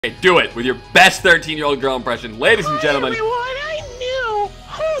Okay, do it with your best 13-year-old girl impression. Ladies and gentlemen. Hi everyone, I'm new.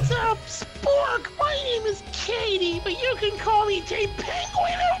 Who's up, Spork? My name is Katy, but you can call me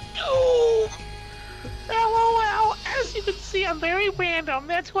Penguin of Doom. LOL. As you can see, I'm very random.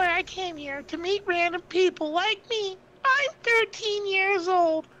 That's why I came here, to meet random people like me. I'm 13 years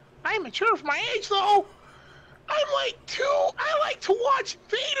old. I'm mature for my age, though. I like to watch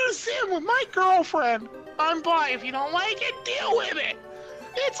d00m with my girlfriend. I'm bi. If you don't like it, deal with it.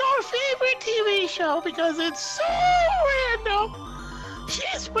 It's our favorite TV show because it's so random.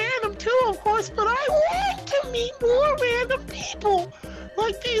 She's random too, of course, but I want to meet more random people.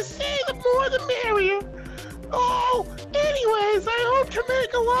 Like they say, the more the merrier. Oh, anyways, I hope to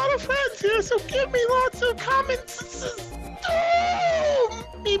make a lot of friends here, so give me lots of comments.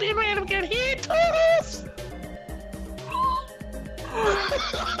 Me being random get here, turtles!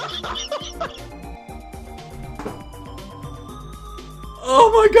 Oh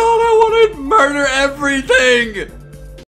my god, I want to murder everything!